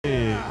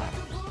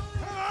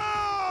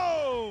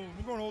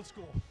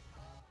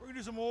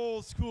do some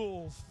old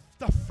school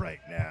stuff right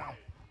now.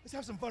 Let's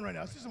have some fun right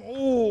now. Let's do some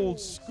old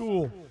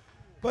school.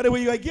 By the way,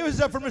 you gotta give us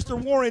up for Mr.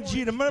 Warren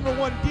G, the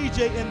 #1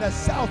 DJ in the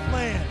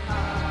Southland.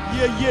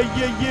 Yeah, yeah,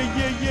 yeah, yeah,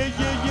 yeah, yeah,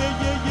 yeah, yeah, yeah,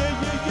 yeah,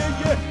 yeah, yeah,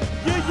 yeah,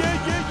 yeah,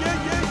 yeah, yeah,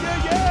 yeah,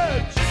 yeah,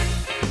 yeah.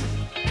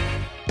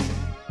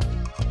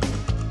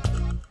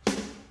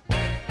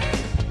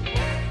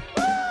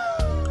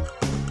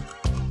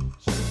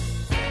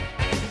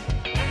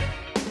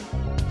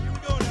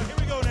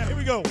 Here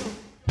we go.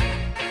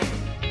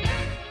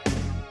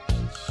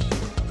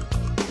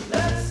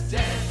 Let's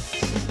dance.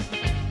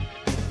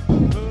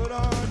 Put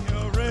on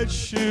your red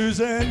shoes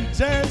and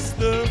dance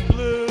the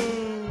blues.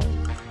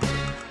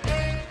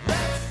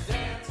 Let's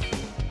dance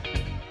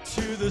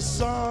To the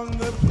song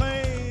they're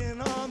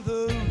playing on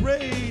the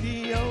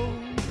radio.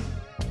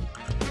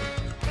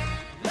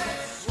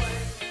 Let's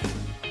sway.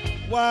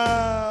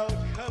 While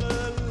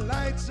color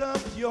lights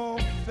up your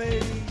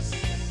face.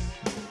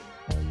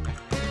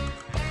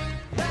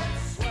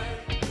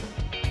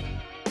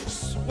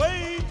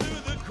 Sway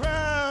through the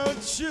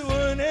crowd to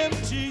an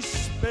empty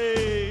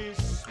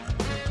space.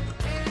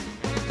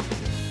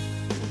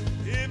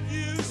 If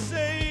you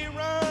say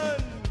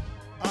run,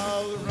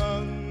 I'll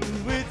run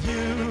with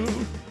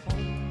you.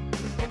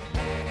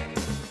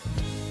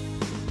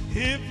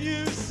 If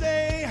you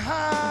say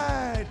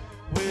hide,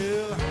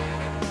 we'll hide.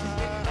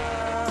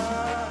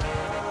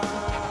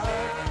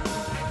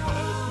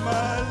 'Cause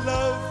my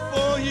love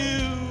for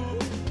you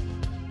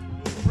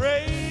will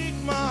break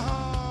my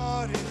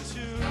heart in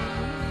two.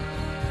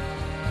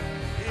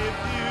 If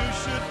you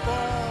should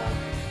fall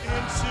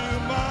into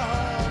my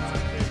arms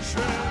and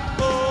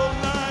tremble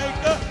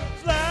like a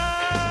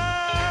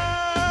flower.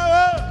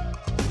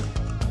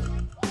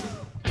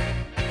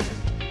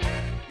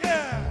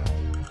 Yeah.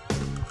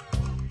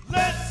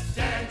 Let's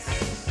dance.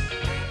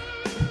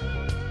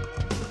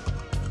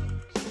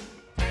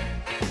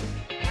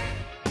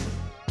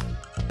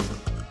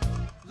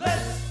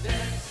 Let's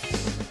dance.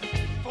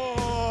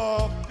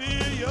 For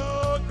fear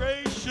your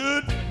grace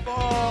should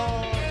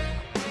fall.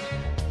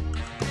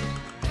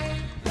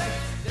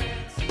 Let's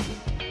dance.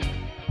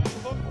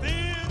 For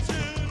fear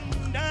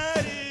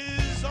tonight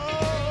is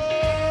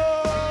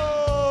all.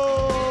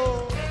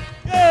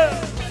 Yeah.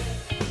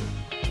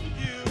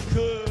 You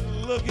could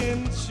look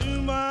into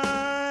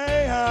my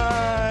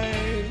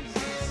eyes.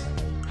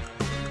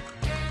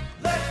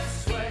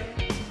 Let's sway.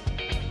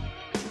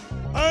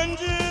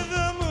 Under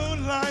the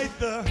moonlight,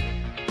 the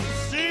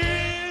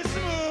serious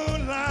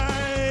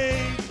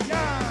moonlight.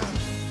 Yeah.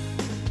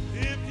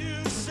 If you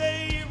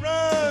say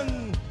run,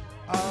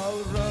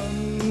 I'll run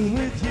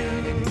with you.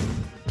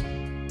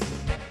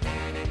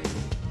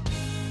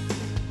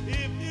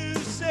 If you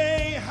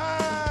say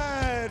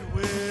hide,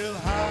 we'll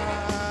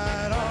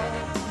hide on.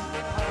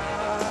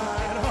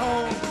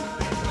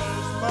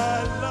 Because my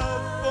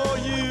love for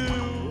you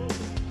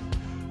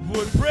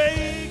would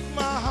break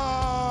my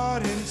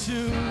heart in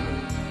two.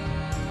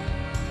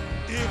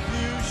 If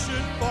you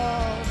should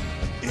fall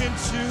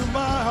into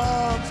my